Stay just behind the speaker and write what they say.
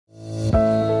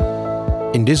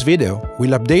In this video,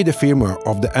 we'll update the firmware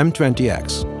of the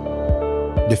M20X.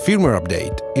 The firmware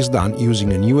update is done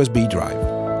using an USB drive.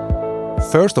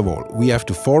 First of all, we have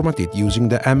to format it using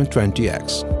the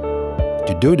M20X.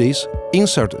 To do this,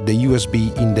 insert the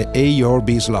USB in the A or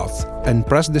B slot and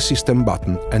press the system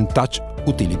button and touch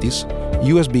Utilities,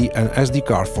 USB and SD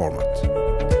card format.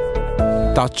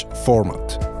 Touch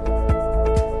Format.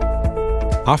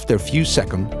 After a few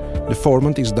seconds, the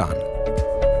format is done.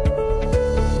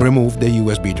 Remove the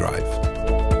USB drive.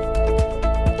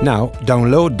 Now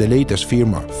download the latest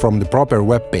firmware from the proper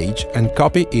web page and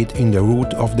copy it in the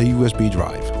root of the USB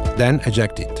drive. Then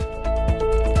eject it.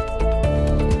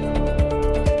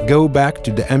 Go back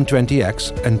to the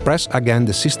M20X and press again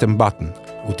the system button,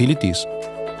 Utilities,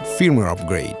 Firmware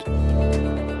Upgrade.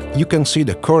 You can see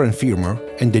the current firmware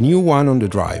and the new one on the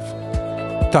drive.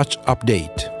 Touch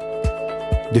Update.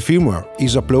 The firmware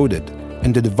is uploaded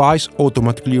and the device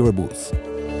automatically reboots.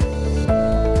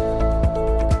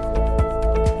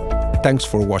 Thanks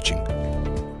for watching.